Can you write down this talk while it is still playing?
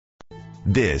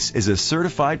This is a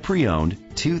certified pre-owned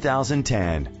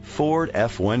 2010 Ford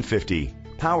F-150,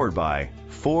 powered by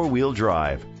four-wheel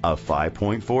drive, a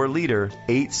 5.4-liter,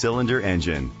 8-cylinder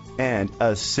engine, and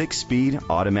a 6-speed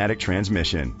automatic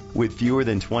transmission. With fewer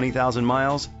than 20,000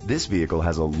 miles, this vehicle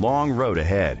has a long road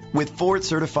ahead. With Ford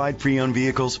certified pre-owned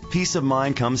vehicles, peace of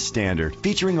mind comes standard,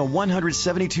 featuring a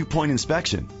 172-point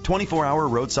inspection, 24-hour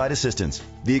roadside assistance,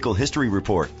 vehicle history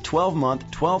report, 12-month,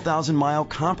 12,000-mile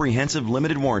comprehensive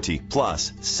limited warranty,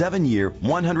 plus 7-year,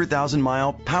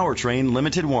 100,000-mile powertrain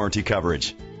limited warranty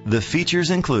coverage. The features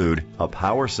include a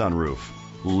power sunroof,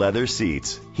 leather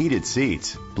seats, heated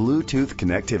seats, Bluetooth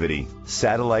connectivity,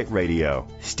 satellite radio,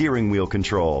 steering wheel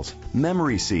controls,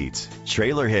 memory seats,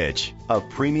 trailer hitch, a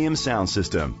premium sound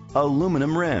system,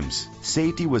 aluminum rims.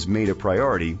 Safety was made a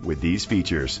priority with these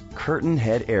features: curtain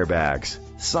head airbags,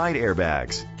 side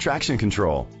airbags, traction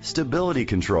control, stability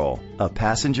control, a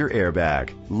passenger airbag,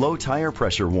 low tire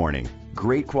pressure warning.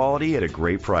 Great quality at a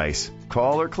great price.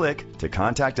 Call or click to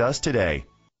contact us today.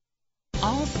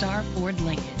 All-Star Ford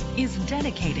Lincoln is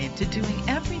dedicated to doing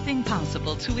everything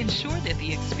possible to ensure that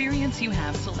the experience you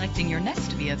have selecting your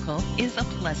next vehicle is a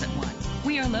pleasant one.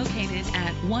 We are located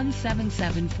at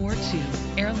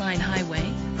 17742 Airline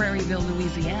Highway, Prairieville,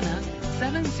 Louisiana,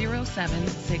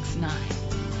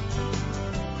 70769.